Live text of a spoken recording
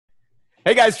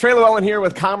Hey guys, Trey Llewellyn here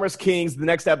with Commerce Kings. The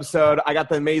next episode, I got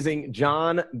the amazing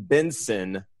John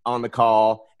Benson on the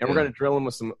call, and we're going to drill him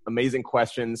with some amazing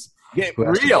questions. Get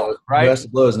real, right? Who has to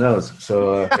blow his nose?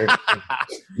 So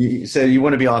you said you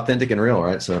want to be authentic and real,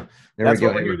 right? So that's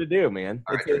what we're here to do, man.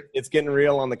 It's getting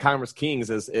real on the Commerce Kings.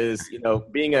 Is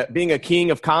being a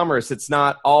king of commerce. It's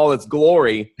not all its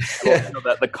glory.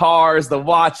 The cars, the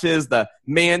watches, the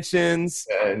mansions.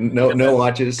 No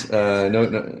watches.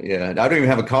 No. Yeah, I don't even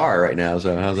have a car right now.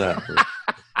 So how's that?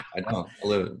 I don't.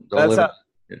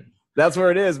 That's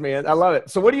where it is, man. I love it.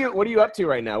 So what are you up to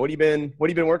right now? What have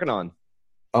you been working on?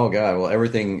 Oh God. Well,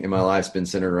 everything in my life's been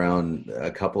centered around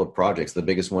a couple of projects. The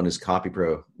biggest one is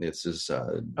CopyPro.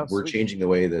 We're changing the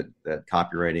way that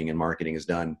copywriting and marketing is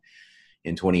done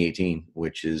in 2018,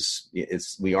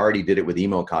 we already did it with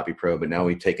Email CopyPro, but now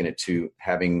we've taken it to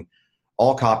having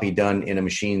all copy done in a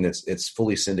machine it's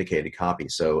fully syndicated copy.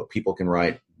 So people can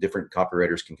write, different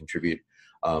copywriters can contribute.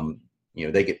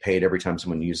 They get paid every time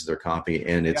someone uses their copy,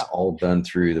 and it's all done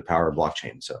through the power of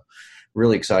blockchain. So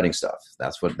really exciting stuff.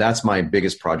 That's my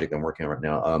biggest project I'm working on right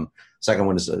now. Second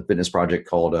one is a fitness project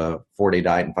called 4-Day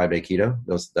Diet and 5-Day Keto.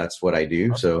 That's what I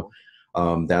do. So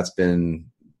that's been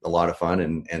a lot of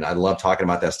fun, and I love talking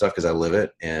about that stuff because I live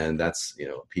it. And that's,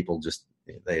 people just,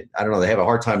 they have a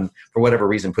hard time for whatever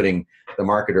reason putting the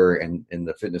marketer and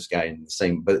the fitness guy in the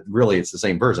same, but really it's the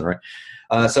same person, right?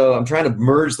 So I'm trying to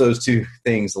merge those two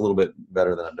things a little bit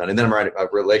better than I've done. And then I'm writing a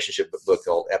relationship book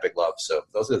called Epic Love. So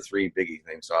those are the three biggie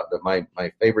things. So my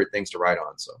favorite things to write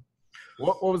on. So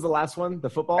what was the last one? The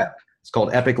football? It's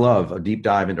called Epic Love, a deep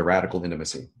dive into radical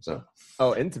intimacy. So.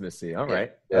 Oh, intimacy. All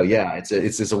right. Oh yeah.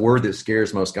 It's a word that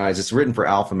scares most guys. It's written for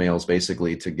alpha males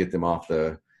basically to get them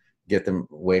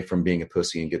away from being a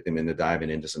pussy and get them into diving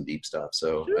into some deep stuff.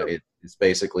 So it's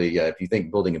basically, if you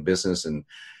think building a business and,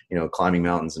 climbing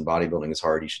mountains and bodybuilding is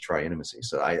hard, you should try intimacy.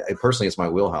 So I personally, it's my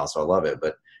wheelhouse. So I love it,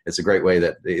 but it's a great way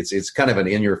that it's kind of an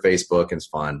in your face book, and it's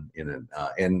fun.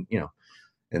 And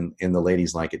the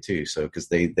ladies like it too. So, cause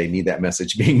they need that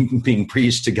message being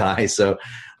preached to guys. So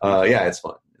it's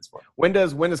fun. It's fun. When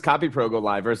does CopyPro go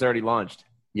live, or is it already launched?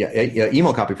 Yeah.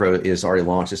 Email CopyPro is already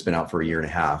launched. It's been out for a year and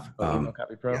a half. Email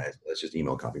CopyPro? Yeah, that's just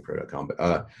emailcopypro.com.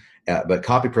 But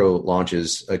CopyPro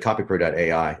launches,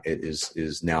 copypro.ai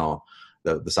is now,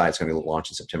 the site's going to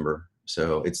launch in September.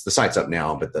 So the site's up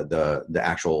now, but the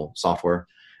actual software,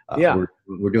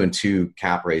 we're doing 2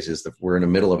 cap raises. We're in the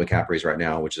middle of a cap raise right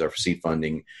now, which is our seed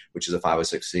funding, which is a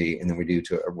 506C. And then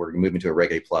we're moving to a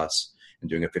Reg A Plus and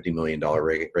doing a $50 million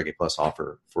Reg A Plus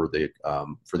offer for the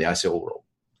ICO world.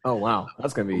 Oh, wow.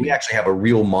 That's going to be... We actually have a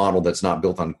real model that's not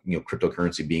built on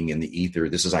cryptocurrency being in the ether.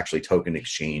 This is actually token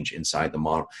exchange inside the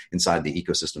model, inside the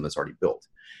ecosystem that's already built.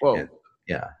 Whoa. And,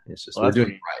 it's just we're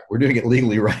doing it right. We're doing it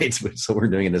legally right, so we're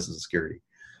doing it as a security.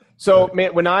 So,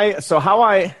 man, how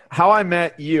I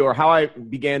met you, or how I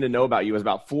began to know about you, was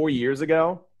about 4 years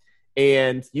ago,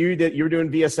 and you were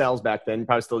doing VSLs back then. You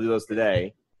probably still do those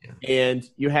today. Yeah. And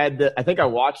you had I think I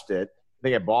watched it. I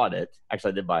think I bought it.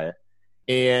 Actually, I did buy it.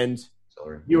 And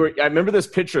I remember this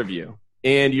picture of you,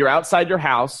 and you're outside your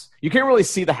house. You can't really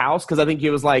see the house because I think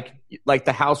it was like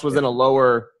the house was in a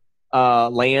lower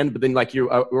land, but then you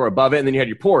were above it, and then you had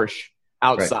your Porsche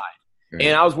outside. Right.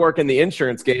 And I was working the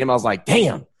insurance game. I was like,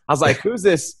 damn. I was like, who's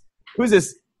this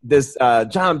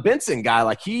John Benson guy?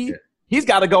 Like he's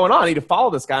got it going on. I need to follow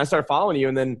this guy. I started following you,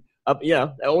 and then I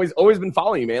always been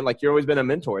following you, man. Like you've always been a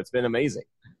mentor. It's been amazing.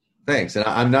 Thanks.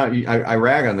 And I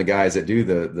rag on the guys that do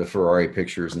the Ferrari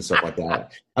pictures and stuff like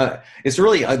that. It's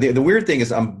really, the weird thing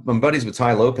is I'm buddies with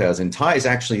Ty Lopez, and Ty is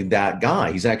actually that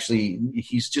guy.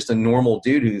 He's just a normal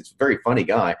dude who's a very funny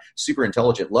guy, super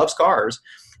intelligent, loves cars,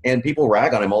 and people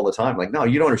rag on him all the time. Like, no,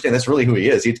 you don't understand. That's really who he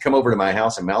is. He'd come over to my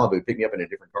house in Malibu, pick me up in a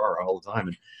different car all the time.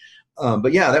 And,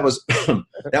 but yeah, that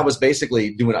was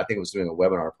basically doing a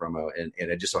webinar promo, and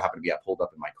it just so happened to be, I pulled up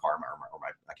in my car,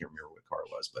 I can't remember what car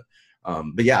it was, but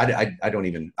yeah,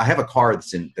 I have a car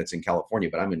that's in California,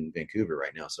 but I'm in Vancouver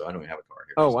right now, so I don't even have a car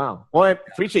here. Oh, wow. Well, I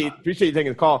appreciate you taking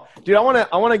the call. Dude, I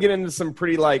want to get into some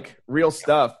pretty real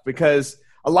stuff, because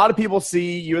a lot of people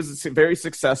see you as very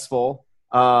successful.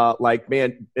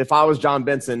 Man, if I was John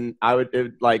Benson,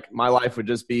 my life would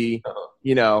just be,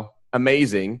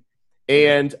 amazing.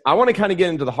 And I want to kind of get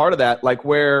into the heart of that,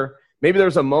 where maybe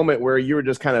there's a moment where you were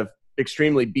just kind of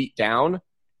extremely beat down,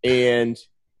 and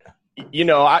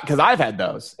because I've had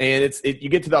those, and you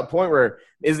get to that point where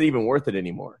is it even worth it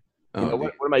anymore?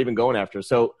 What am I even going after?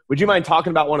 So would you mind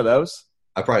talking about one of those?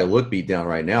 I probably look beat down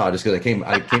right now. Just because I came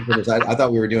from this. I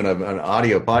thought we were doing an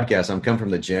audio podcast. I'm coming from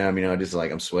the gym, just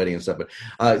I'm sweating and stuff.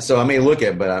 But so I may look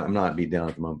it, but I'm not beat down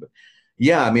at the moment. But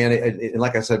Yeah, I mean,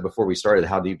 like I said before we started,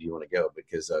 how deep do you want to go?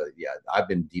 Because I've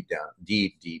been deep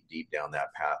down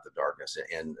that path of darkness,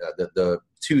 and the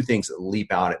two things that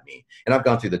leap out at me, and I've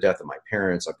gone through the death of my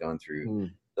parents. I've gone through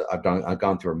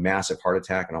a massive heart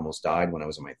attack and almost died when I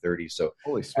was in my 30s. So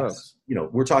holy smokes,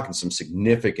 we're talking some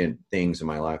significant things in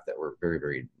my life that were very,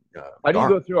 very. How do you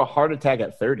go through a heart attack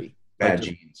at 30? Bad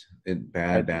genes,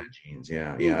 bad genes.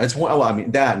 Yeah. It's well, I mean,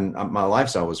 that and my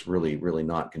lifestyle was really, really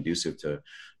not conducive to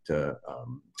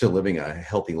living a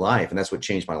healthy life, and that's what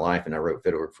changed my life. And I wrote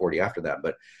Fit Over 40 after that.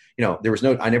 But there was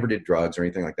I never did drugs or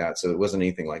anything like that, so it wasn't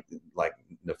anything like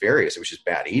nefarious. It was just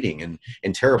bad eating and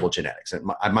terrible genetics. And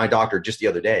my doctor just the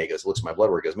other day, he goes, looks at my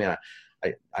blood work, he goes, man,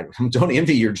 I don't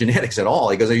envy your genetics at all.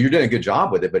 He goes, you're doing a good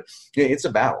job with it, but it's a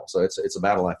battle. So it's a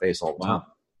battle I face all the time.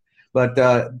 But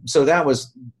so that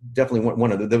was definitely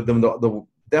one of the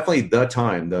definitely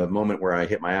the moment where I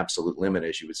hit my absolute limit,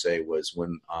 as you would say, was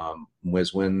when I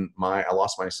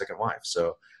lost my second wife.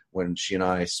 So when she and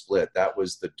I split, that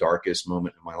was the darkest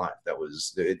moment in my life. That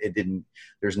was,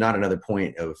 there's not another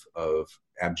point of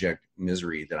abject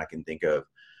misery that I can think of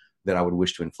that I would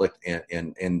wish to inflict.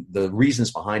 And the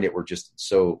reasons behind it were just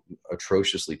so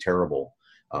atrociously terrible.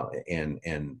 To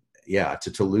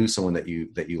lose someone that you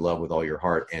love with all your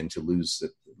heart, and to lose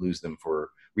them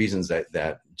for reasons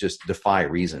that just defy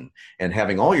reason, and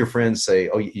having all your friends say,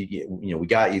 oh, we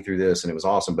got you through this and it was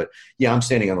awesome, but I'm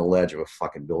standing on the ledge of a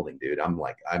fucking building, dude. I'm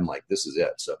like, this is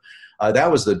it. So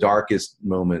that was the darkest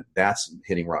moment. That's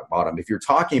hitting rock bottom. If you're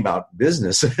talking about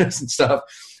business and stuff,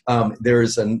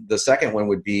 the second one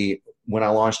would be when I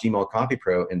launched Email Copy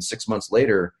Pro, and 6 months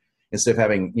later, instead of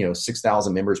having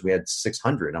 6,000 members, we had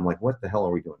 600. I'm like, what the hell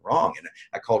are we doing wrong? And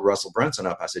I called Russell Brunson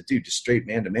up. I said, dude, just straight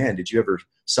man to man, did you ever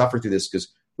suffer through this? Because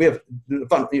we have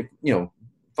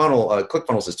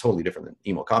ClickFunnels is totally different than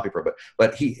Email Copy Pro,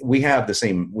 but we had the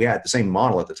same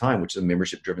model at the time, which is a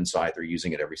membership driven site. They're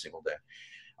using it every single day.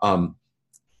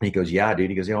 He goes, yeah,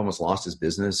 dude. He goes, he almost lost his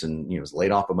business and was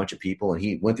laid off a bunch of people. And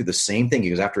he went through the same thing.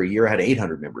 He goes, after a year, I had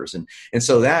 800 members. And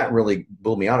so that really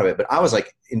pulled me out of it. But I was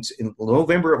like, in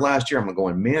November of last year, I'm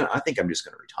going, man, I think I'm just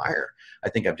going to retire. I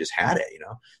think I've just had it,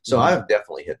 So I've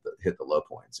definitely hit the low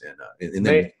points. And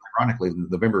then ironically,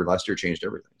 November of last year changed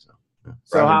everything.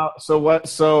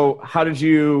 So how did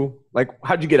you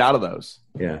get out of those?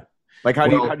 Yeah. Like, how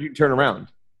did you turn around?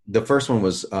 The first one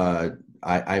was, I'm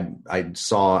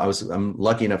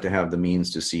lucky enough to have the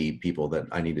means to see people that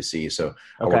I need to see. So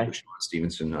I worked with Sean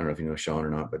Stevenson. I don't know if you know Sean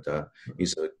or not, but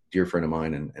he's a dear friend of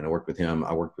mine, and I worked with him.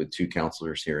 I worked with 2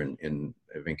 counselors here in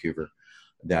Vancouver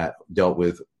that dealt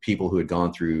with people who had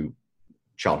gone through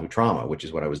childhood trauma, which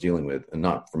is what I was dealing with, and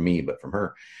not from me, but from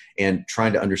her, and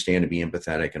trying to understand and be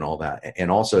empathetic and all that. And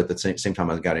also at the same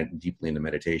time, I got deeply into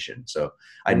meditation. So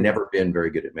I'd never been very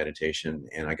good at meditation,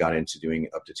 and I got into doing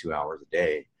up to 2 hours a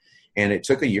day. And it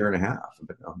took a year and a half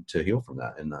to heal from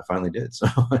that, and I finally did. So,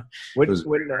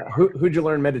 who'd you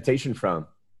learn meditation from?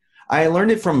 I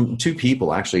learned it from 2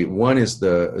 people, actually. One is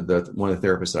the one of the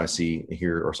therapists that I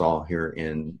saw here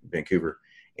in Vancouver,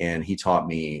 and he taught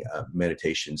me a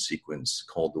meditation sequence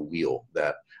called the Wheel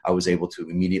that I was able to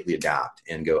immediately adapt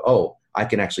and go, oh, I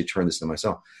can actually turn this into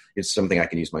myself. It's something I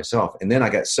can use myself. And then I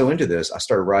got so into this, I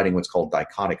started writing what's called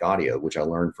dichotic audio, which I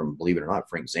learned from, believe it or not,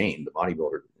 Frank Zane, the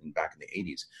bodybuilder back in the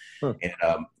 80s. Huh.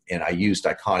 And I used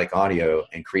dichotic audio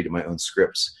and created my own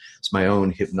scripts. It's my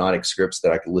own hypnotic scripts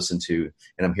that I could listen to,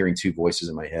 and I'm hearing 2 voices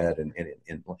in my head, and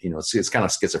it's kind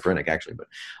of schizophrenic actually.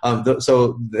 But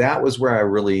so that was where I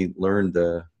really learned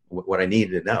what I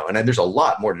needed to know. And there's a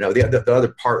lot more to know. The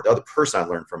other person I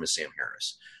learned from is Sam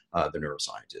Harris, the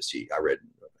neuroscientist. I read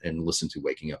and listened to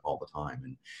Waking Up all the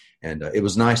time, and it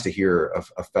was nice to hear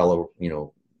a fellow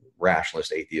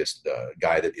rationalist atheist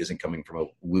guy that isn't coming from a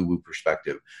woo-woo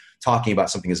perspective talking about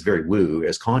something as very woo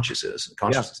as consciousness.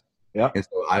 Yeah. And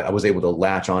so I was able to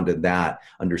latch onto that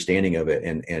understanding of it,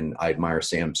 and I admire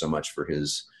Sam so much for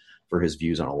his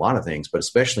views on a lot of things, but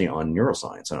especially on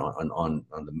neuroscience and on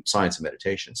the science of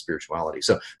meditation, spirituality.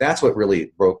 So that's what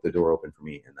really broke the door open for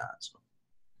me in that. So.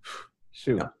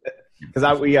 Shoot. Because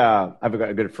I've got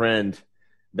a good friend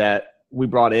that we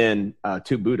brought in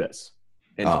 2 Buddhas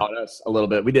and taught us a little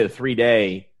bit. We did a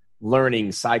 3-day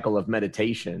learning cycle of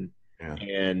meditation,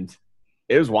 and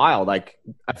it was wild. Like,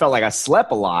 I felt like I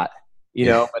slept a lot,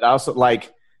 but also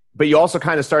but you also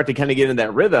kind of start to kind of get in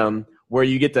that rhythm where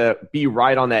you get to be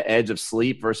right on that edge of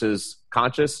sleep versus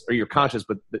conscious, or you're conscious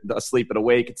but asleep but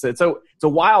awake. It's a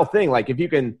wild thing. Like, if you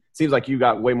can, seems like you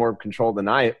got way more control than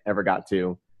I ever got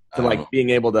to being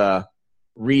able to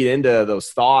read into those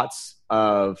thoughts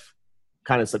of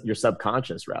kind of your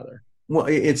subconscious rather. Well,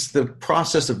 it's the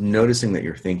process of noticing that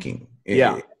you're thinking.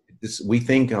 We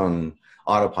think on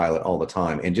autopilot all the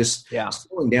time, and just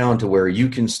slowing down to where you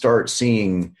can start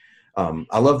seeing.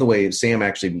 I love the way Sam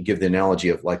actually give the analogy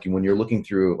of like when you're looking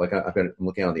through, like I'm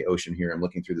looking out on the ocean here, I'm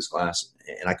looking through this glass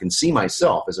and I can see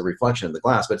myself as a reflection of the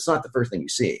glass, but it's not the first thing you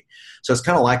see. So it's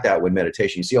kind of like that with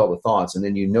meditation. You see all the thoughts and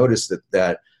then you notice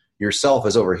that yourself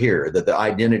is over here, that the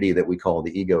identity that we call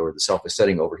the ego or the self is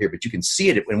setting over here, but you can see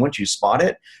it. And once you spot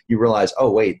it, you realize,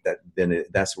 oh wait,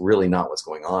 that's really not what's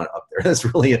going on up there. It's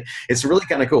really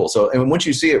kind of cool. So, and once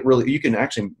you see it, really, you can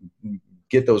actually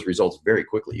get those results very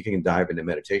quickly. You can dive into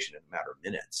meditation in a matter of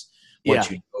minutes.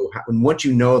 Once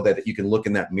you know that you can look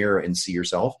in that mirror and see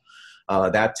yourself,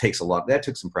 that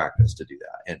took some practice to do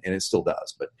that. And it still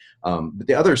does. But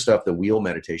the other stuff, the wheel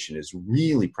meditation is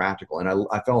really practical. And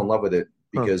I fell in love with it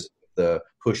because the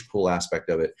push-pull aspect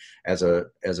of it as a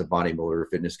bodybuilder,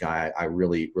 fitness guy, I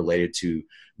really related to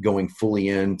going fully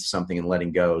into something and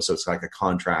letting go. So it's like a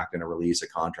contract and a release, a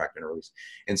contract and a release.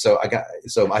 And so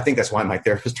I think that's why my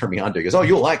therapist turned me on to it. He goes, oh,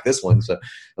 you'll like this one. So,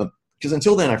 because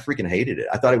until then I freaking hated it.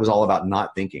 I thought it was all about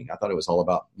not thinking. I thought it was all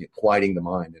about quieting the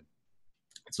mind. And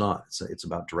it's not. It's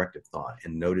about directive thought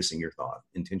and noticing your thought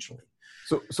intentionally.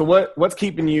 So what's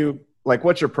keeping you, like,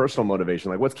 what's your personal motivation?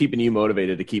 Like, what's keeping you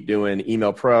motivated to keep doing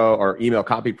Email Pro or Email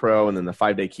Copy Pro and then the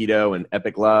 5-day keto and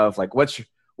Epic Love? Like, what's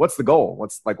the goal?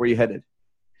 What's like, where are you headed?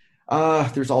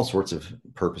 There's all sorts of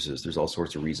purposes. There's all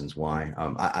sorts of reasons why.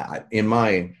 I in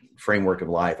my framework of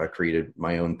life, I created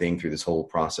my own thing through this whole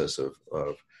process of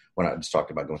when I just talked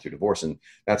about going through divorce. And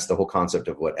that's the whole concept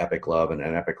of what Epic Love and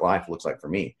an Epic Life looks like for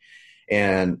me.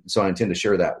 And so I intend to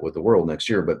share that with the world next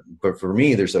year. But for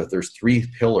me, there's 3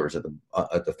 pillars at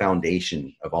the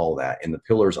foundation of all of that. And the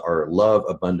pillars are love,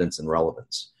 abundance, and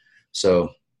relevance.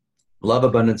 So love,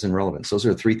 abundance, and relevance. Those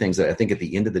are the 3 things that I think at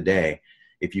the end of the day,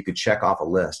 if you could check off a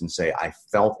list and say, I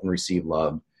felt and received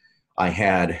love, I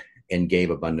had and gave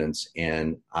abundance,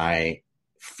 and I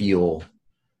feel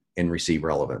and receive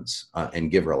relevance and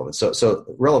give relevance. So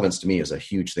relevance to me is a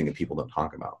huge thing that people don't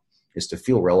talk about. Is to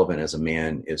feel relevant as a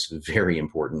man is very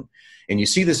important. And you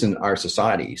see this in our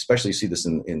society, especially you see this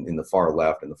in the far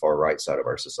left and the far right side of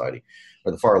our society,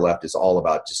 where the far left is all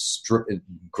about just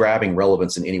grabbing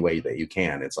relevance in any way that you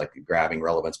can. It's like grabbing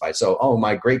relevance by,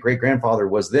 my great-great-grandfather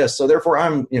was this, so therefore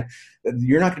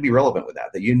you're not going to be relevant with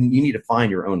that you need to find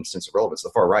your own sense of relevance. The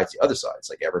far right's the other side. It's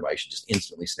like everybody should just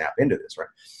instantly snap into this, right?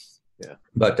 Yeah.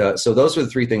 But so those are the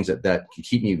 3 things that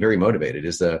keep me very motivated.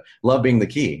 Is the love being the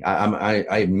key.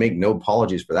 I make no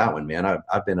apologies for that one, man.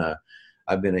 I've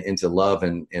been into love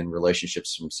and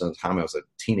relationships from some time I was a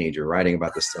teenager, writing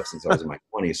about this stuff since I was in my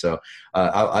 20s. So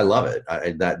I love it.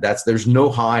 There's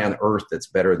no high on earth that's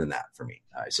better than that for me.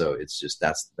 So it's just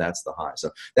that's the high.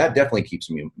 So that definitely keeps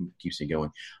me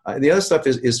going. The other stuff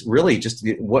is really just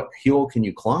what hill can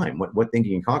you climb? What thing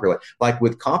can you conquer? Like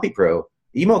with Copy Pro.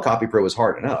 Email Copy Pro was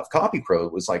hard enough. Copy Pro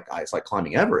was it's like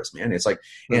climbing Everest, man. It's like,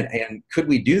 and could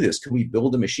we do this? Could we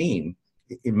build a machine,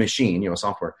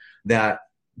 software that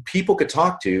people could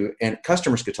talk to and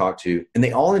customers could talk to, and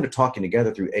they all end up talking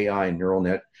together through AI and neural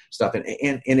net stuff. And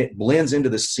it blends into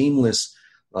the seamless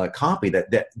copy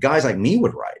that guys like me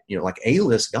would write, like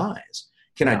A-list guys.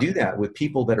 Can I do that with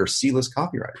people that are C-list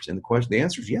copywriters? And the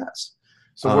answer is yes.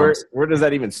 So where does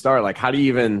that even start? Like, how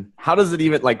does it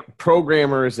even, like,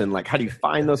 programmers and like, how do you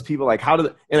find those people? Like,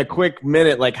 in a quick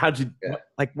minute, like,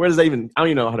 where does that even, I don't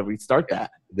even know how do we start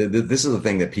that? This is the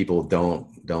thing that people don't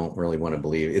really want to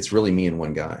believe. It's really me and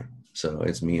one guy. So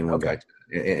it's me and one guy.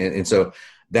 And so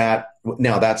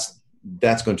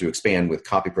that's going to expand with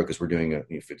Copy Pro because we're doing a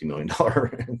 $50 million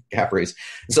cap raise.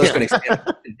 So it's going to expand,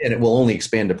 and it will only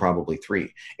expand to probably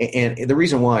 3. And the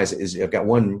reason why is I've got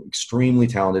one extremely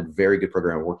talented, very good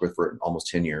programmer I worked with for almost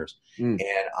 10 years. And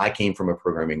I came from a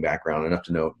programming background, enough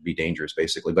to know be dangerous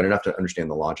basically, but enough to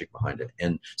understand the logic behind it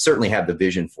and certainly have the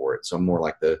vision for it. So I'm more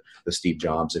like the Steve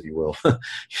Jobs, if you will.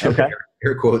 Okay.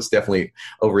 Air quotes definitely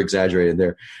over exaggerated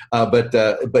there. But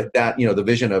that, the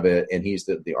vision of it, and he's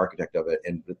the architect of it.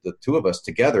 And the 2 of us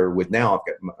together with now I've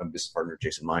got my business partner,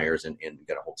 Jason Myers, and we've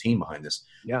got a whole team behind this.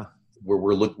 Yeah.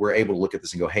 We're able to look at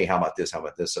this and go, hey, how about this? How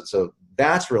about this? So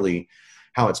that's really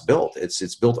how it's built.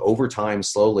 It's built over time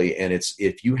slowly. And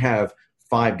if you have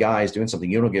 5 guys doing something,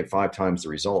 you don't get 5 times the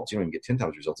results. You don't even get 10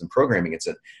 times the results. In programming, if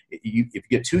you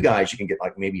get 2 guys, you can get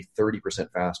like maybe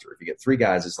 30% faster. If you get 3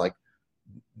 guys, it's like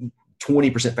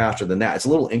 20% faster than that. It's a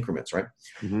little increments, right?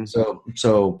 Mm-hmm.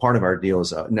 So part of our deal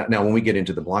is now when we get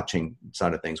into the blockchain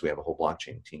side of things, we have a whole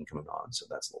blockchain team coming on. So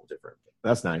that's a little different.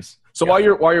 That's nice. So while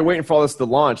you're waiting for all this to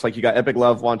launch, like you got Epic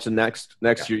Love launching next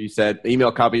year, you said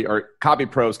Email Copy or Copy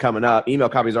Pro's coming up. Email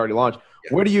Copy's already launched.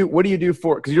 Yeah. What do you do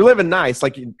for? Because you're living nice,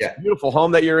 like beautiful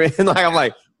home that you're in. Like I'm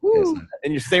like,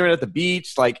 And you're staring at the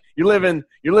beach, like you're living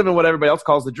what everybody else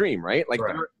calls the dream, right? Like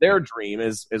their dream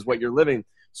is what you're living.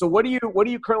 So what do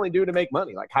you currently do to make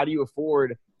money? Like, how do you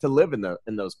afford to live in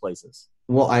those places?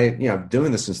 Well, I'm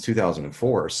doing this since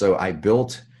 2004. So I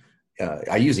built,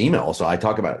 I use email. So I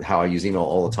talk about how I use email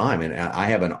all the time. And I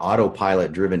have an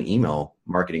autopilot driven email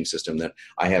marketing system that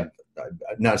I have.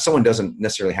 Now, someone doesn't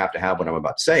necessarily have to have what I'm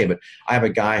about to say, but I have a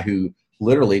guy who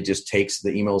literally just takes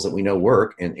the emails that we know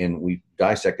work, and we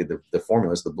dissected the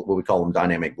formulas, what we call them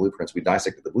dynamic blueprints. We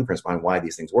dissected the blueprints behind why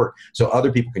these things work, so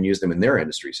other people can use them in their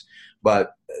industries.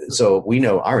 But so we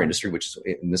know our industry, which is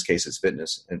in this case, it's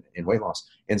fitness and weight loss,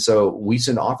 and so we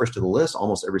send offers to the list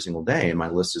almost every single day, and my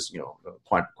list is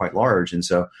quite large, and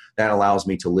so that allows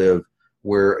me to live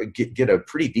where get a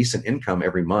pretty decent income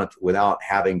every month without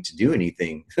having to do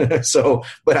anything.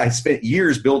 But I spent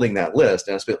years building that list,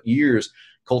 and I spent years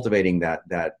cultivating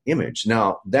that image.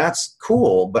 Now that's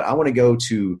cool, but I want to go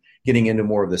to getting into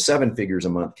more of the 7 figures a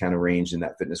month kind of range in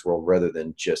that fitness world rather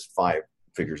than just 5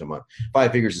 figures a month.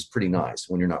 5 figures is pretty nice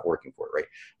when you're not working for it, right?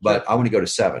 But I want to go to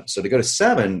 7. So to go to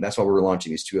 7, that's why we're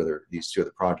launching these two other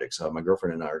projects. My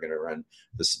girlfriend and I are going to run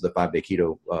the 5-Day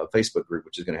Keto Facebook group,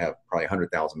 which is going to have probably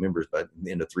 100,000 members by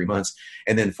the end of 3 months.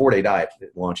 And then 4-Day Diet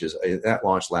launches. That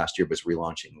launched last year, but it's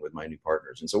relaunching with my new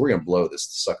partners. And so we're going to blow this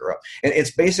sucker up. And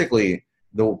it's basically,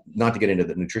 though, not to get into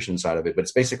the nutrition side of it, but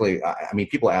it's basically, I mean,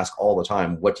 people ask all the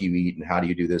time, what do you eat and how do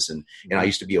you do this? And I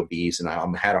used to be obese and I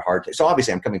had a hard time. So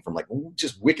obviously I'm coming from like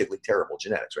just wickedly terrible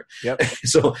genetics, right? Yep.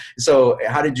 So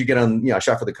how did you get on, I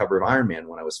shot for the cover of Iron Man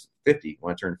when I was 50,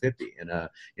 when I turned 50, and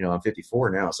I'm 54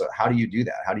 now. So how do you do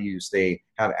that? How do you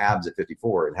have abs at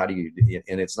 54? And how do you,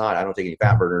 and it's not, I don't take any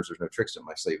fat burners. There's no tricks in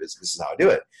my sleeve. This is how I do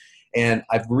it. And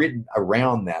I've ridden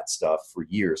around that stuff for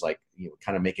years, like,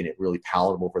 kind of making it really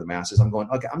palatable for the masses. I'm going,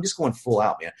 okay, I'm just going full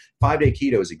out, man. 5-Day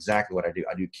Keto is exactly what I do.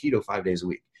 I do keto 5 days a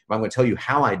week. But I'm going to tell you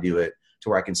how I do it to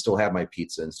where I can still have my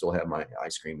pizza and still have my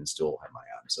ice cream and still have my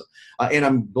abs. So, and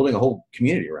I'm building a whole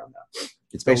community around that.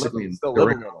 It's basically a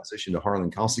direct opposition to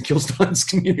Harlan Kilstead's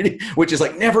community, which is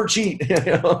like, never cheat.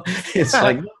 It's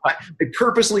like, I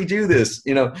purposely do this.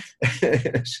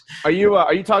 Are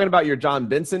you talking about your John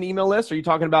Benson email list? Or are you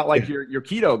talking about like your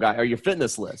keto guy or your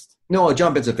fitness list? No,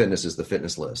 John Benson Fitness is the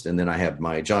fitness list, and then I have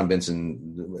my John Benson.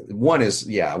 One is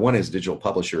digital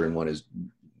publisher, and one is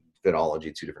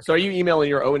Fitology. 2 different. So are you emailing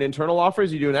your own internal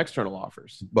offers? Or are you doing external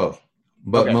offers? Both.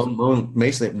 But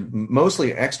okay.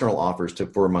 Mostly external offers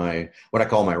for my, what I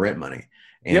call my rent money.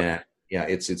 And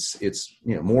it's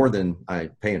more than I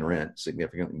pay in rent,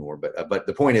 significantly more. But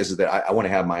the point is that I want to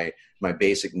have my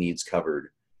basic needs covered,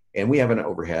 and we have an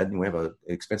overhead, and we have an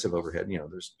expensive overhead.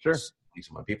 There's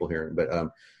decent amount of people here,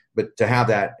 but to have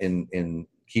that and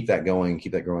keep that going,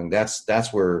 keep that growing.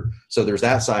 That's where, so there's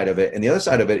that side of it. And the other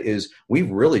side of it is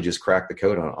we've really just cracked the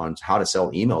code on how to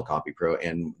sell Email Copy Pro.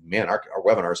 And man, our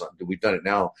webinars, we've done it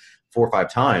now 4 or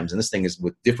 5 times, and this thing is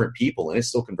with different people, and it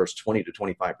still converts 20 to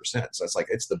 25%. So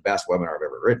it's the best webinar I've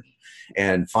ever written.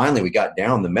 And finally we got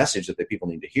down the message that the people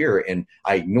need to hear. And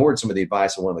I ignored some of the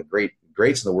advice of one of the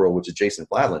greats in the world, which is Jason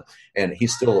Fladlin. And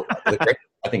he's still the great.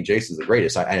 I think Jason's the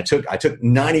greatest. I took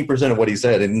 90% of what he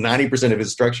said and 90% of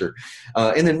his structure,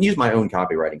 and then used my own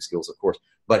copywriting skills, of course.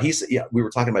 But we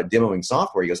were talking about demoing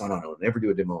software. He goes, oh, no, never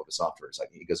do a demo of a software. It's like,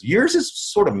 he goes, yours is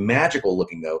sort of magical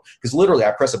looking though, because literally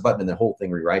I press a button and the whole thing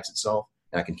rewrites itself,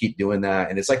 and I can keep doing that.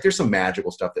 And it's like there's some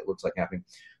magical stuff that looks like happening.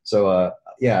 So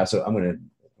so I'm gonna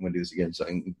do this again. So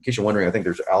in case you're wondering, I think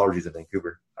there's allergies in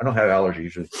Vancouver. I don't have allergies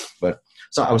usually, but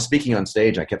so I was speaking on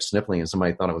stage. I kept sniffling, and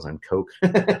somebody thought I was on coke.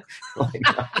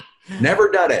 Never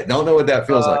done it. Don't know what that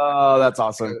feels like. Oh, that's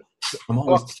awesome. I'm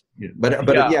always,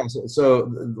 So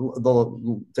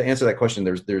to answer that question,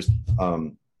 there's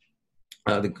the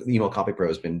Email Copy Pro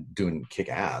has been doing kick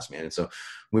ass, man. And so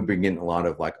we've been getting a lot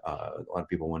of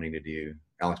people wanting to do.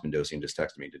 Alex Mendosian just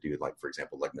texted me to do, like, for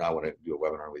example, like, I want to do a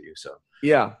webinar with you. So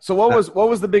yeah. So what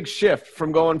was the big shift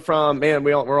from going from, man,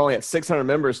 we're only at 600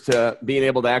 members to being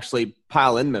able to actually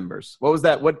pile in members? What was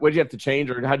that? What did you have to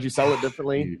change, or how did you sell it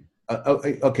differently?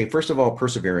 Okay. First of all,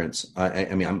 perseverance.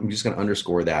 I mean, I'm just going to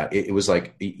underscore that. It was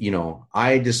like,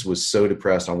 I just was so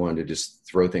depressed. I wanted to just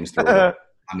throw things through.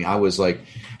 I mean, I was like,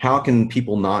 how can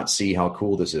people not see how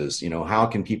cool this is? How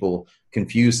can people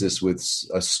confuse this with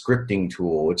a scripting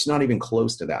tool? It's not even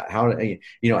close to that. I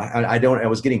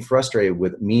was getting frustrated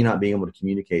with me not being able to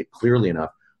communicate clearly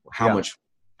enough how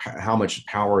much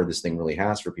power this thing really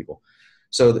has for people.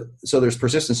 So there's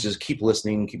persistence, just keep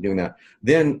listening, keep doing that.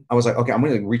 Then I was like, okay, I'm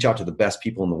going to reach out to the best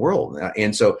people in the world.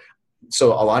 And so a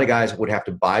lot of guys would have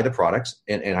to buy the products,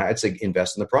 and I'd say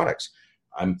invest in the products.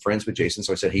 I'm friends with Jason.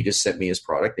 So I said, he just sent me his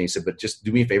product. And he said, but just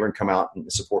do me a favor and come out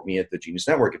and support me at the Genius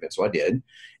Network event. So I did.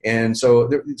 And so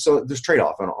there's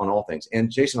trade-off on all things. And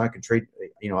Jason and I could trade,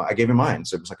 I gave him mine.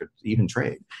 So it was like an even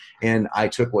trade. And I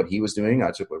took what he was doing.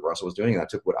 I took what Russell was doing. And I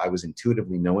took what I was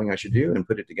intuitively knowing I should do and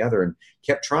put it together and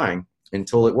kept trying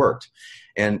until it worked.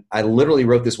 And I literally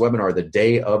wrote this webinar the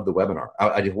day of the webinar.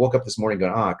 I just woke up this morning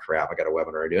going, crap, I got a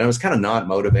webinar to do. And I was kind of not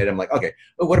motivated. I'm like, okay,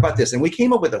 well, what about this? And we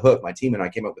came up with a hook. My team and I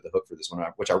came up with a hook for this one,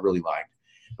 which I really liked.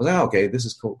 I was like, okay, this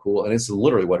is cool. And it's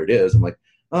literally what it is. I'm like,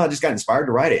 I just got inspired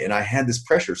to write it. And I had this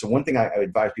pressure. So one thing I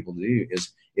advise people to do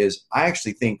is I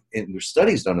actually think, and there's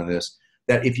studies done on this,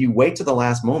 that if you wait to the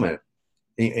last moment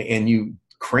and you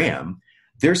cram,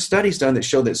 there's studies done that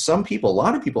show that a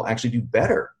lot of people actually do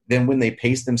better than when they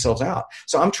pace themselves out.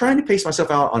 So I'm trying to pace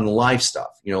myself out on life stuff,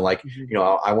 I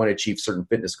want to achieve certain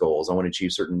fitness goals. I want to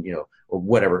achieve certain, or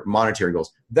whatever, monetary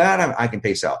goals. That I can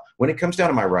pace out. When it comes down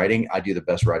to my writing, I do the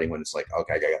best writing when it's like,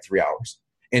 okay, I got 3 hours.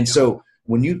 And so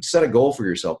when you set a goal for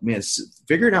yourself, man,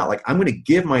 figure it out. Like, I'm going to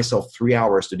give myself 3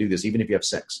 hours to do this, even if you have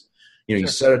 6. You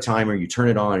set a timer, you turn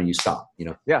it on, and you stop.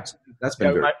 Yeah, that's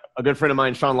been very. A good friend of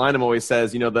mine, Sean Lynham, always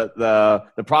says, that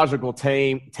the project will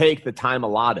take the time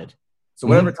allotted. So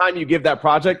whatever time you give that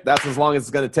project, that's as long as it's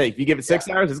going to take. If you give it 6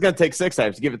 hours, it's going to take 6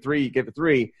 hours. You give it 3, you give it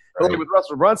 3. Right. But with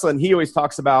Russell Brunson, he always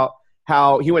talks about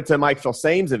how he went to Mike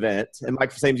Filsame's event, and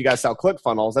Mike Filsame, you guys sell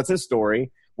ClickFunnels. That's his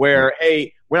story. Where,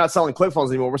 hey, we're not selling ClickFunnels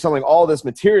anymore. We're selling all this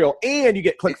material, and you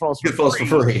get ClickFunnels for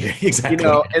free. Exactly.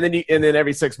 And then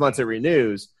every 6 months it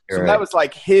renews. So that was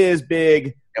like his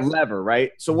big lever,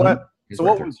 right? So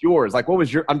what was yours? Like, what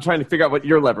was I'm trying to figure out what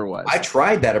your lever was. I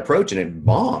tried that approach and it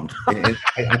bombed. And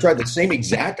I tried the same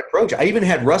exact approach. I even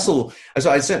had Russell. So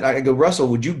I go, Russell,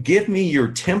 would you give me your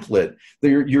template,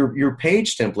 your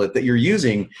page template that you're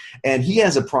using? And he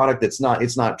has a product it's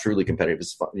not truly competitive.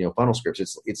 It's Funnel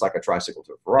Scripts. It's like a tricycle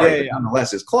to a Ferrari. Yeah.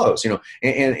 Nonetheless, it's close. And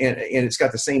it's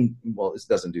got the same. Well, it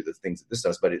doesn't do the things that this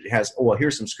does, but it has. Oh, well,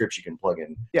 here's some scripts you can plug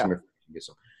in. Yeah.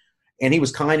 And he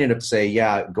was kind enough to say,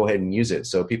 yeah, go ahead and use it.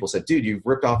 So people said, dude, you've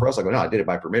ripped off Russell. I go, no, I did it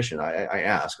by permission. I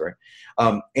asked, right?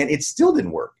 And it still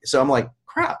didn't work. So I'm like,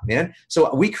 crap, man.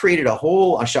 So we created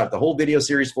I shot the whole video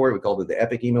series for it. We called it the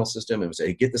Epic Email System. And we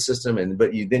said, get the system.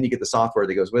 But then you get the software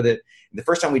that goes with it. And the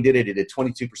first time we did it, it did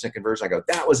 22% conversion. I go,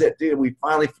 that was it, dude. We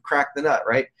finally cracked the nut,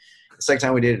 right? The second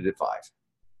time we did it, it did 5.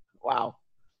 Wow.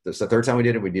 The third time we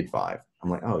did it, we did 5. I'm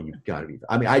like, oh, you've got to be.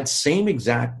 I mean, I'd same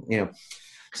exact,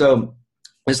 so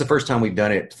it's the first time we've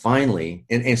done it finally.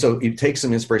 And so it takes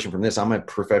some inspiration from this. I'm a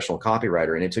professional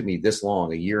copywriter, and it took me this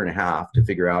long, 1.5 years, to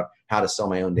figure out how to sell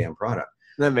my own damn product.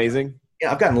 Isn't that amazing?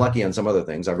 Yeah, I've gotten lucky on some other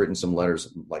things. I've written some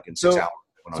letters like in 6 hours.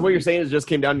 So what you're saying is it just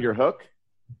came down to your hook?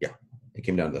 Yeah. It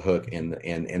came down to the hook and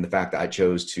the fact that I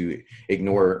chose to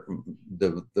ignore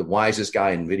the wisest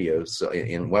guy in videos,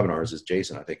 in webinars is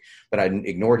Jason, I think, but I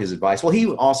ignored his advice. Well,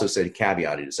 he also said,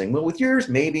 caveated it, saying, well, with yours,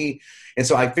 maybe. And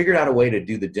so I figured out a way to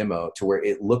do the demo to where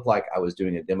it looked like I was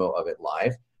doing a demo of it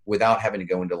live without having to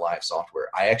go into live software.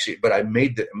 I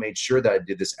made sure that I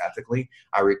did this ethically.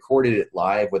 I recorded it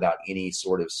live without any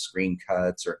sort of screen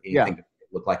cuts or anything. Yeah.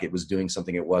 Looked like it was doing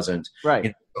something it wasn't.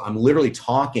 Right. I'm literally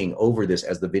talking over this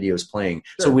as the video is playing,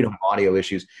 so we don't have audio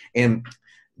issues. And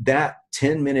that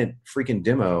 10-minute freaking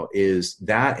demo is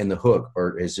that, and the hook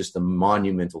is just the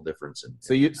monumental difference.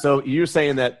 So you're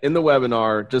saying that in the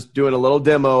webinar, just doing a little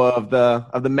demo of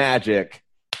the magic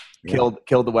killed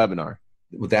the webinar.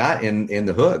 With that and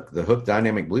the hook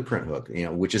dynamic blueprint hook,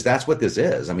 that's what this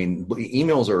is. I mean,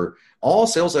 emails are all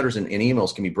sales letters and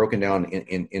emails can be broken down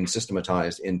and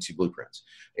systematized into blueprints.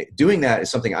 Doing that is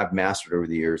something I've mastered over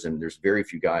the years, and there's very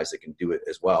few guys that can do it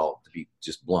as well, to be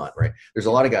just blunt, right? There's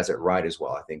a lot of guys that write as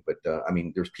well, I think, but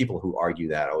there's people who argue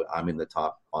that I'm in the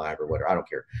top 5 or whatever. I don't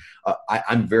care.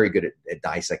 I'm very good at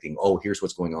dissecting. Oh, here's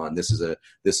what's going on. This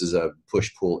is a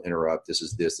push, pull, interrupt. This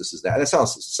is that. That's how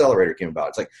Accelerator came about.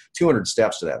 It's like 200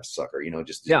 steps to that sucker,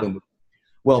 Boom.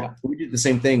 Well, we did the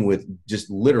same thing with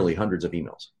just literally hundreds of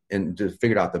emails and just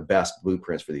figured out the best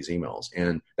blueprints for these emails.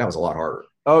 And that was a lot harder.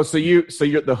 Oh, so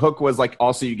the hook was like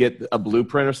also you get a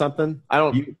blueprint or something?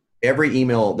 Every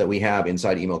email that we have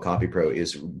inside Email Copy Pro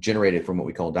is generated from what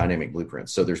we call dynamic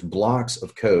blueprints. So there's blocks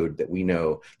of code that we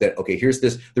know that, okay, here's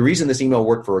the reason this email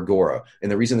worked for Agora,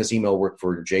 and the reason this email worked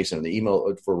for Jason, the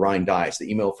email for Ryan Dice, the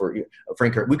email for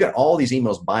Frank Kirk. We've got all these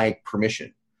emails by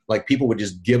permission. Like people would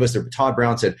just give us Todd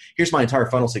Brown said, here's my entire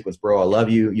funnel sequence, bro. I love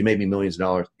you. You made me millions of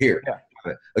dollars. Here.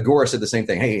 Yeah. Agora said the same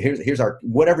thing. Hey, here's our,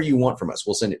 whatever you want from us,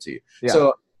 we'll send it to you. Yeah.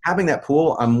 So having that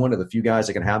pool, I'm one of the few guys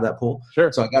that can have that pool.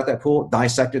 Sure. So I got that pool,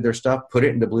 dissected their stuff, put it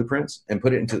into blueprints, and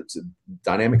put it into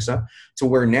dynamic stuff to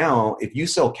where now if you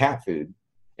sell cat food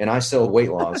and I sell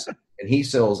weight loss and he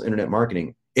sells internet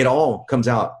marketing, it all comes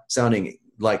out sounding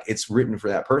like it's written for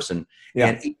that person. Yeah.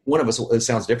 And each one of us, it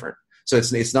sounds different. So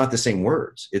it's not the same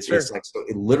words. It's like, so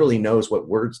it literally knows what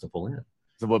words to pull in.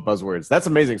 So what buzzwords? That's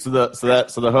amazing. So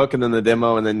the hook and then the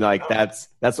demo and then like that's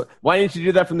why didn't you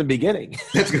do that from the beginning?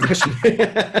 That's a good question.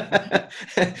 Yeah,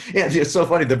 it's so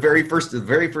funny. The very first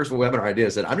webinar I did, I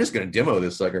said, I'm just going to demo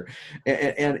this sucker,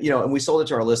 and we sold it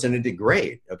to our list and it did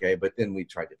great. Okay, but then we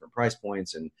tried different price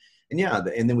points and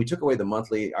then we took away the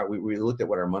monthly. We looked at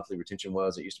what our monthly retention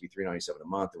was. It used to be $397 a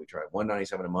month, and we tried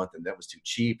 $197 a month, and that was too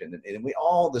cheap. And we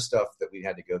all the stuff that we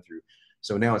had to go through.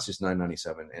 So now it's just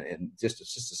 $997, and it's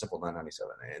just a simple $997,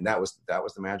 and that was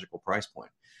the magical price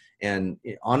point. And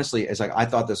honestly, it's like I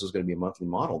thought this was going to be a monthly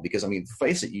model because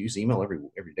face it, you use email every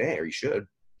day, or you should.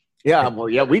 Yeah, well,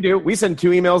 yeah, we do. We send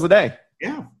 2 emails a day.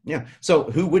 Yeah. So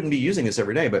who wouldn't be using this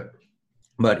every day?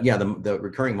 But yeah, the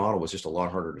recurring model was just a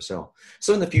lot harder to sell.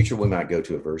 So in the future, we might go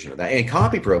to a version of that. And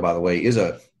CopyPro, by the way, is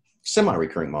a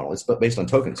semi-recurring model. It's based on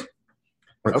tokens.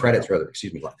 Or credits, rather,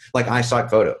 excuse me, like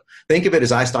iStock Photo. Think of it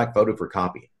as iStock Photo for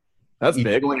copy. That's you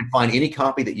big. You go in and find any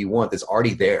copy that you want that's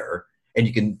already there, and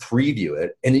you can preview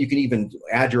it, and then you can even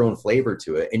add your own flavor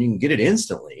to it, and you can get it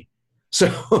instantly.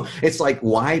 So it's like,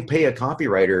 why pay a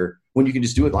copywriter when you can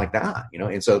just do it like that,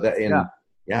 And so that,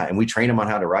 and we train them on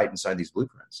how to write inside these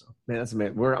blueprints. So. Man, that's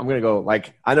amazing. I'm going to go,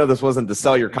 I know this wasn't to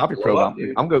sell your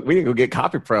CopyPro, but we can go get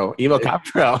CopyPro, email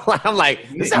CopyPro. I'm like,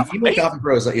 this email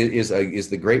CopyPro is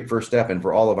the great first step. And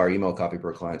for all of our email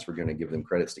CopyPro clients, we're going to give them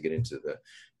credits to get into the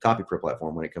CopyPro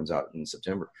platform when it comes out in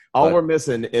September. All we're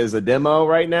missing is a demo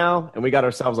right now, and we got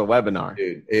ourselves a webinar.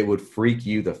 Dude, it would freak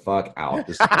you the fuck out.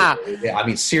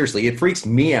 Seriously, it freaks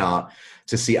me out.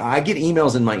 To see, I get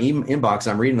emails in my inbox.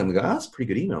 I'm reading them and go, "Oh, that's a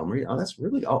pretty good email." I'm reading, "Oh, that's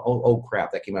really oh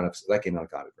crap, that came out of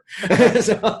CopyPro."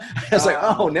 So I was like,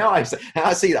 "Oh, now I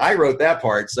see. I wrote that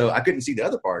part, so I couldn't see the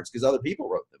other parts because other people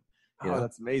wrote them."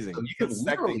 That's amazing. So you can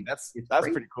literally, that's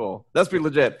pretty cool. That's pretty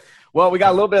legit. Well, we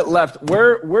got a little bit left.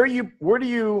 Where do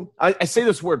you? I say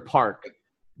this word park,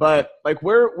 but like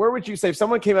where would you say if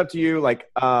someone came up to you like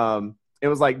it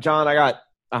was like, John, I got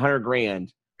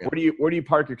 $100,000. Where do you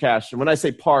park your cash? And when I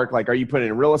say park, like, are you putting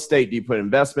in real estate? Do you put in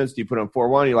investments? Do you put in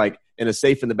 401? You're like in a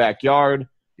safe in the backyard?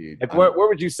 Dude, like, where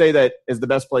would you say that is the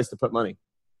best place to put money?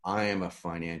 I am a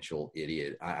financial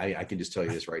idiot. I can just tell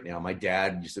you this right now. My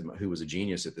dad, who was a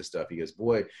genius at this stuff, he goes,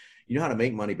 "Boy, you know how to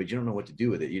make money, but you don't know what to do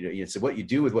with it. You said what you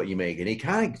do with what you make." And he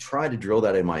kind of tried to drill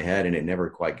that in my head, and it never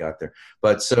quite got there.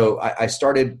 But so I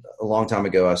started a long time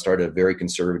ago. I started a very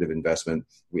conservative investment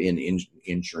in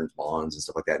insurance bonds and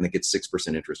stuff like that, and it gets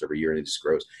 6% interest every year, and it just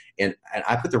grows. And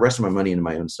I put the rest of my money into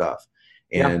my own stuff.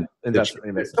 And there's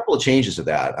a couple of changes to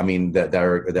that.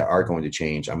 that are going to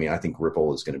change. I think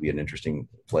Ripple is going to be an interesting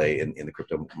play in the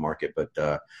crypto market, but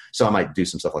so I might do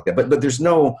some stuff like that. But there's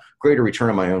no greater return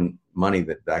on my own money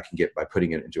that I can get by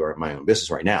putting it into my own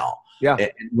business right now. Yeah.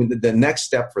 And the next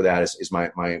step for that is my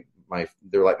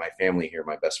they're like my family here,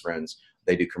 my best friends.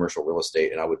 They do commercial real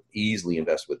estate, and I would easily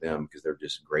invest with them because they're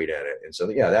just great at it. And so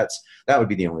that would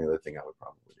be the only other thing I would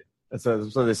probably do.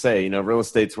 That's what they say. Real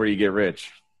estate's where you get rich.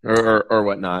 Or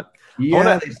whatnot.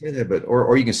 Yeah, they say that, but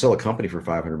or you can sell a company for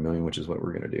 $500 million, which is what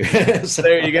we're going to do. So,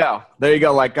 there you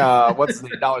go. Like what's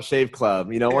the Dollar Shave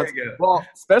Club? Well,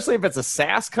 especially if it's a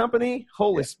SaaS company.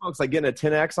 Holy smokes! Like getting a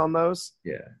 10x on those.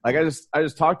 Yeah. Like I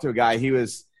just talked to a guy.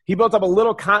 He built up a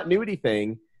little continuity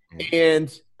thing,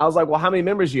 and I was like, well, how many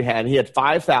members you had? And he had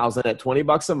 5,000 at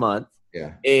 $20 a month.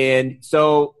 Yeah. And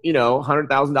so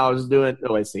 $100,000 is doing.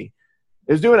 Oh, I see.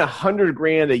 It was doing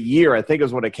 $100,000 a year. I think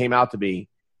is what it came out to be.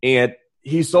 And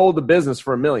he sold the business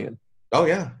for $1 million. Oh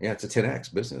yeah. It's a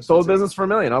 10x business. Sold business for $1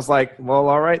 million. I was like, well,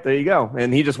 all right, there you go.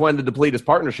 And he just wanted to deplete his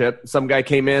partnership. Some guy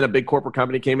came in, a big corporate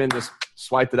company came in, just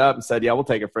swiped it up and said, yeah, we'll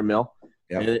take it for $1 million.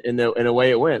 Yep. And away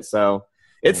it went. So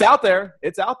it's out there.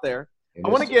 It's out there. I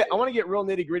want to get real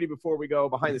nitty gritty before we go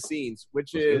behind the scenes,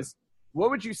 which is,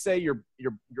 what would you say your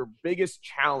biggest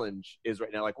challenge is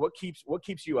right now? Like what keeps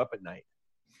you up at night?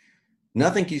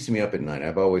 Nothing keeps me up at night.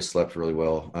 I've always slept really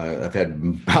well. I've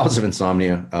had bouts of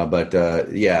insomnia, but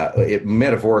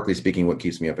metaphorically speaking, what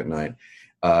keeps me up at night?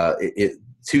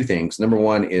 Two things. Number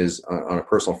one is on a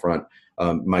personal front.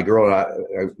 My girl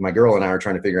and I are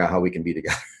trying to figure out how we can be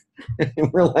together. And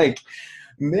we're like,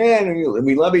 man,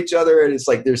 we love each other, and it's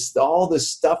like there's all this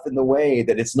stuff in the way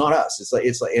that it's not us.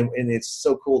 It's like, and it's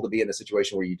so cool to be in a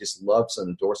situation where you just love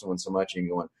someone, adore someone so much, and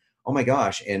you're going, oh my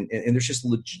gosh. And there's just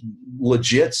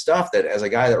legit stuff that as a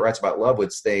guy that writes about love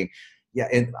would say, yeah.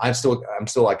 And I'm still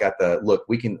I got the look,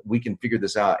 we can figure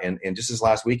this out. And just this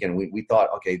last weekend, we thought,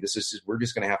 okay, we're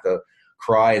just going to have to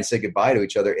cry and say goodbye to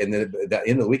each other. And then at the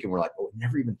end of the weekend, we're like, oh,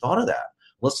 never even thought of that.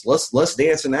 let's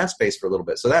dance in that space for a little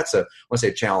bit. So that's I want to say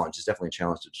a challenge. It's definitely a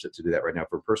challenge to do that right now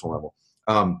for a personal level.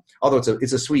 Although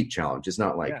it's a sweet challenge. It's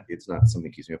not like it's not something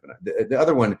that keeps me up at night. The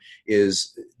other one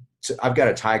is I've got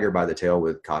a tiger by the tail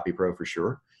with CopyPro for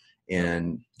sure,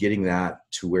 and getting that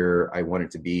to where I want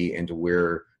it to be and to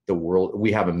where the world.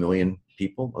 We have 1 million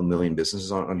people, 1 million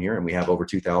businesses on here, and we have over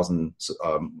 2,000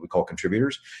 we call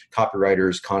contributors,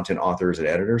 copywriters, content authors, and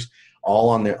editors, all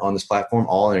on this platform,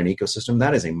 all in an ecosystem.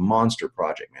 That is a monster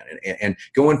project, man. And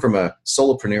going from a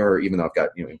solopreneur, even though I've got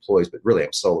employees, but really I'm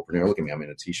a solopreneur. Look at me, I'm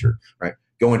in a t-shirt, right?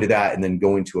 Going to that, and then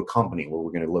going to a company where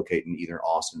we're going to locate in either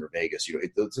Austin or Vegas.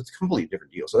 It's a completely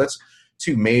different deal. So that's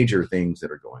 2 major things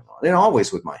that are going on. And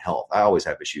always with my health, I always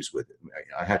have issues with it.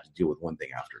 I have to deal with one thing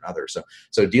after another.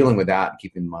 So dealing with that and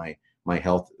keeping my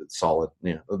health solid,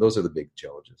 those are the big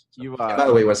challenges. So, by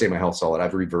the way, when I say my health solid,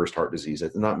 I've reversed heart disease.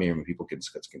 It's not many people can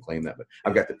claim that, but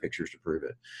I've got the pictures to prove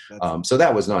it. So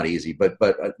that was not easy, but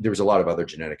there was a lot of other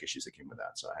genetic issues that came with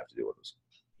that. So I have to deal with those.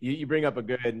 You bring up a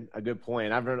good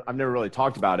point. I've never really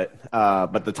talked about it,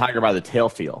 but the tiger by the tail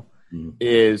feel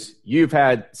is you've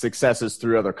had successes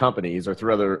through other companies or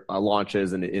through other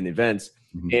launches and in events,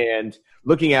 and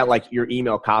looking at like your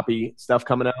email copy stuff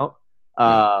coming out.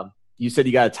 You said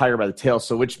you got a tiger by the tail,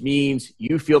 so which means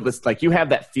you feel this, like you have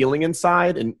that feeling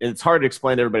inside, and it's hard to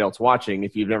explain to everybody else watching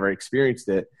if you've never experienced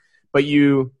it. But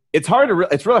it's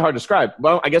really hard to describe.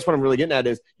 Well, I guess what I'm really getting at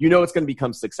is it's going to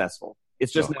become successful.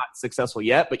 It's just not successful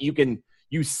yet, but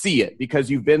you see it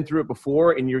because you've been through it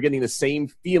before, and you're getting the same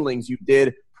feelings you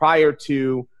did prior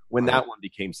to when that one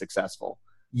became successful.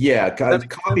 Yeah,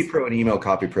 CopyPro and Email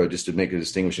CopyPro, just to make a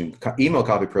distinction, Email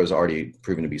CopyPro is already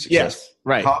proven to be successful. Yes,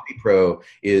 right. CopyPro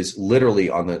is literally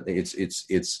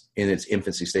it's in its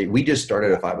infancy state. We just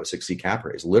started a 506c cap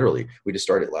raise. Literally, we just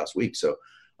started last week. So,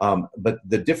 but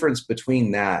the difference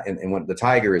between that and what the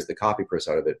tiger is, the CopyPro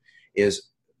side of it, is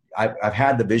I've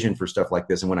had the vision for stuff like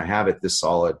this, and when I have it this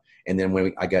solid, and then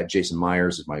when I got Jason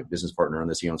Myers as my business partner on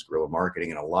this, he owns Guerrilla Marketing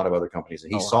and a lot of other companies,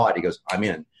 and he saw it. He goes, "I'm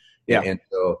in." Yeah,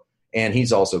 and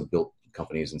he's also built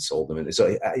companies and sold them. And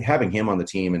so having him on the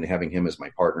team and having him as my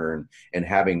partner and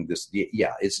having this,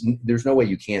 there's no way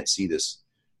you can't see this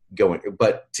going,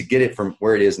 but to get it from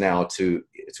where it is now to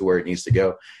where it needs to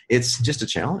go, it's just a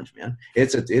challenge, man.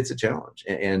 It's a challenge.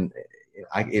 And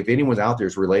if anyone's out there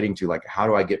is relating to like, how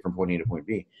do I get from point A to point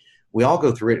B? We all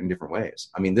go through it in different ways.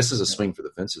 I mean, this is a swing for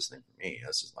the fences thing for me.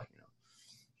 This is like,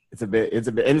 it's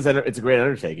a great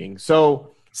undertaking.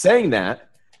 So saying that,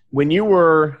 when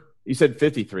you said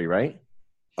 53, right?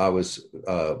 I was,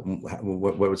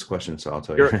 what was the question? So I'll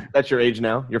tell you. That's your age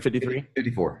now? You're 53?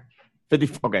 54. 50,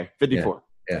 okay, 54.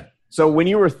 Yeah. So when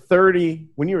you were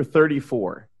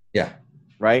 34. Yeah.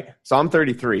 Right? So I'm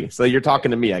 33. So you're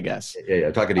talking to me, I guess. Yeah,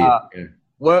 I'm talking to you. Yeah.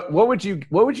 What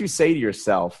would you say to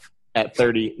yourself at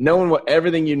 30, knowing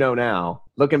everything you know now,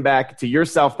 looking back to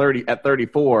yourself at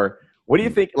 34, what do you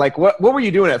think, like what were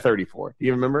you doing at 34? Do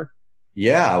you remember?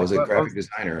 Yeah, I was a graphic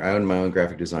designer. I owned my own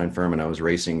graphic design firm, and I was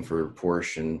racing for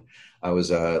Porsche, and I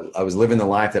was living the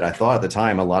life that I thought at the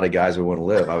time a lot of guys would want to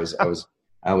live. I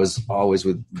was always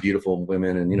with beautiful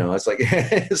women, and it's like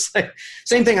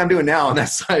same thing I'm doing now on that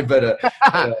side. But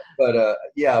I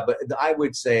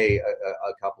would say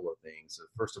a couple of things.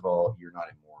 First of all, you're not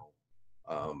immortal.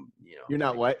 You're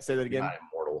not what? Say that again. You're not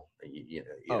immortal.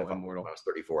 Immortal. When I was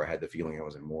 34, I had the feeling I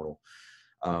was immortal.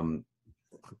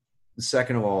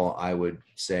 Second of all, I would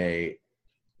say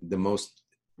the most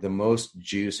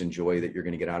juice and joy that you're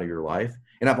going to get out of your life,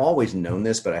 and I've always known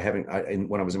this, but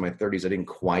when I was in my 30s, I didn't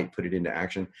quite put it into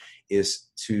action, is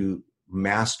to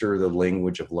master the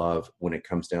language of love when it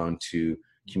comes down to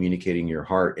communicating your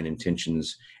heart and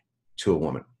intentions to a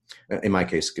woman. In my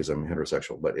case, because I'm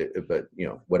heterosexual, but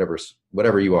whatever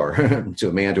you are, to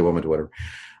a man, to a woman, to whatever.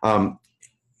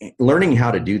 Learning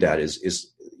how to do that is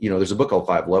there's a book called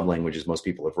 5 Love Languages most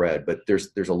people have read, but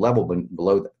there's a level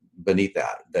beneath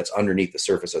that's underneath the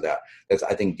surface of that's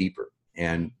I think deeper,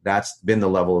 and that's been the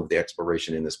level of the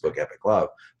exploration in this book, Epic Love,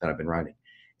 that I've been writing.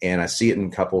 And I see it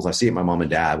in couples. I see it in my mom and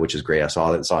dad, which is great. I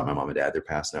saw it in my mom and dad. They're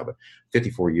past now, but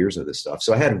 54 years of this stuff.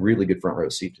 So I had a really good front row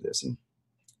seat to this,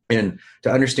 and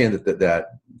to understand that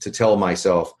to tell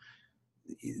myself.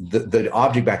 The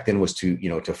object back then was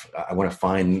I want to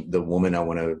find the woman I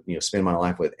want to spend my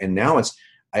life with, and now it's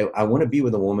I want to be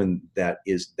with a woman that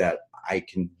I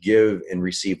can give and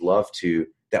receive love to,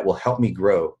 that will help me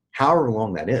grow, however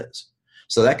long that is.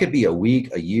 So that could be a week,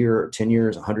 a year, 10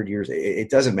 years, 100 years. It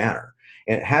doesn't matter.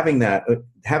 And having that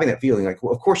feeling, like,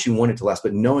 well, of course you want it to last,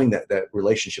 but knowing that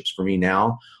relationships for me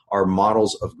now are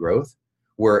models of growth,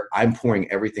 where I'm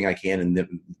pouring everything I can, and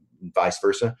then vice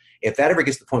versa. If that ever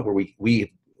gets to the point where we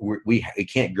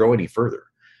can't grow any further,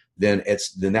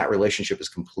 then that relationship is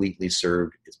completely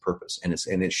served its purpose, and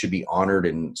it should be honored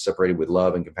and separated with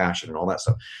love and compassion and all that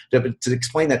stuff. To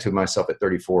explain that to myself at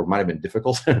 34 might have been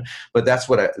difficult, but that's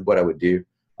what I would do.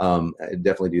 I'd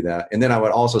definitely do that. And then I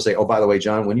would also say, oh, by the way,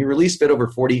 John, when you release Fit Over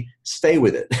 40, stay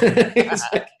with it.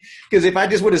 Because if I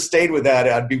just would have stayed with that,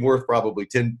 I'd be worth probably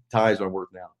 10 times what I'm worth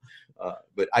now.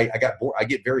 But I got bored. I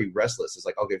get very restless. It's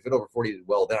like, okay, Fit Over 40 did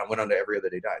well. Then I went on to Every Other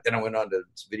Day Diet. Then I went on to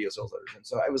Video Sales Letters. And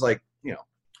so I was like,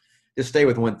 just stay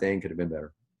with one thing could have been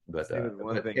better. But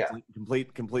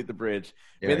complete the bridge.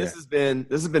 Yeah, Man, this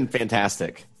has been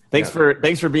fantastic. Thanks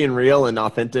for being real and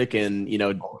authentic, and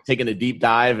taking a deep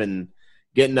dive and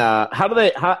getting. How do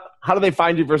they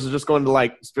find you versus just going to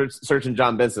like searching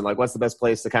John Benson? Like, what's the best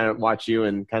place to kind of watch you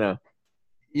and kind of?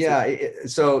 Yeah,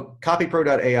 so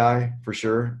copypro.ai for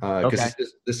sure, because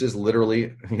this is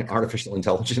literally artificial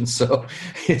intelligence. So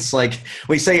it's like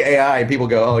we say AI and people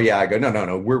go, "Oh yeah," I go,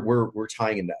 "No, we're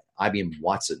tying into IBM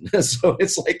Watson." So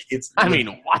it's like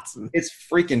Watson. It's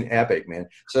freaking epic, man.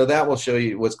 So that will show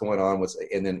you what's going on.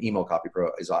 And then Email Copy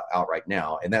Pro is out right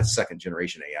now, and that's second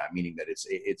generation AI, meaning that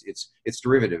it's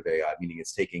derivative AI, meaning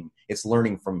it's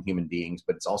learning from human beings,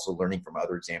 but it's also learning from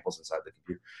other examples inside the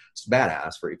computer. It's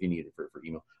badass if you need it for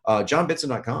email.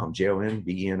 JohnBenson.com,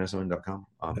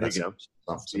 JohnBenson.com. There you go.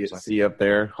 See you up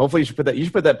there. Hopefully you should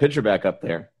put that picture back up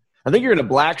there. I think you're in a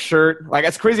black shirt. Like,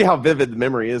 it's crazy how vivid the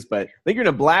memory is, but I think you're in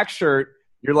a black shirt.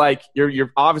 You're like,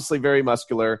 you're obviously very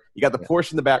muscular. You got the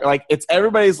Porsche in the back. Like, it's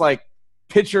everybody's like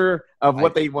picture of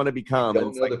what they want to become. I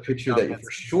don't know the picture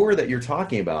for sure that you're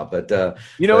talking about, but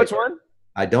which one?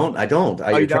 I don't.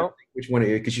 Oh, you don't? Which one?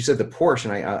 Because you said the Porsche,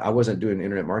 and I wasn't doing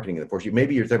internet marketing in the Porsche.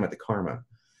 Maybe you're talking about the Karma.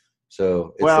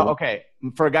 So okay.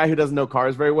 For a guy who doesn't know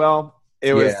cars very well,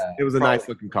 it was a nice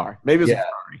looking car. Maybe it was a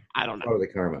Ferrari. I don't know. Probably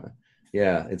the Karma.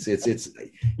 Yeah, I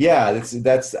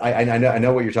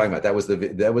know what you're talking about. That was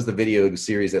the video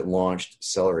series that launched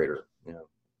Accelerator.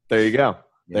 There you go.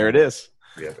 Yeah. There it is.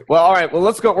 Yeah. Well, all right. Well,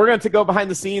 let's go. We're going to go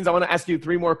behind the scenes. I want to ask you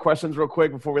 3 more questions real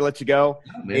quick before we let you go,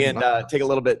 take a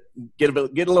little bit, get a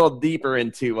little deeper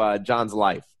into John's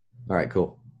life. All right,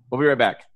 cool. We'll be right back.